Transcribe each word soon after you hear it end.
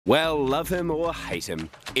Well, love him or hate him,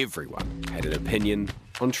 everyone had an opinion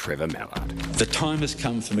on Trevor Mallard. The time has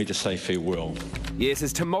come for me to say farewell. Yes,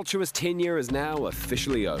 his tumultuous tenure is now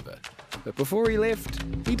officially over. But before he left,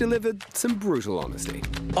 he delivered some brutal honesty.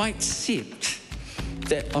 I accept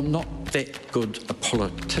that I'm not that good a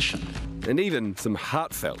politician. And even some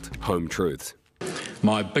heartfelt home truths.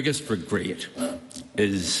 My biggest regret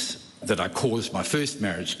is that I caused my first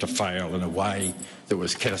marriage to fail in a way that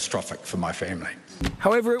was catastrophic for my family.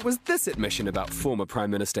 However, it was this admission about former Prime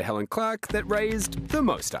Minister Helen Clark that raised the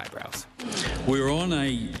most eyebrows. We were on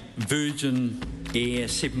a Virgin Air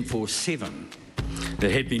 747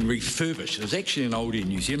 that had been refurbished. It was actually an old Air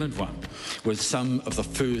New Zealand one, with some of the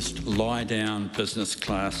first lie-down business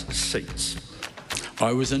class seats.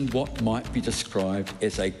 I was in what might be described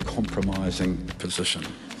as a compromising position.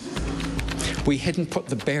 We hadn't put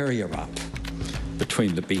the barrier up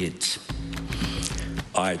between the beds.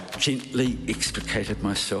 I gently extricated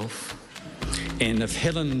myself, and if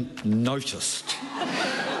Helen noticed,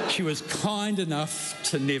 she was kind enough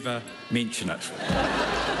to never mention it.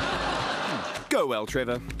 Go well,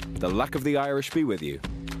 Trevor. The luck of the Irish be with you.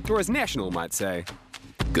 Or as National might say,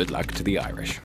 good luck to the Irish.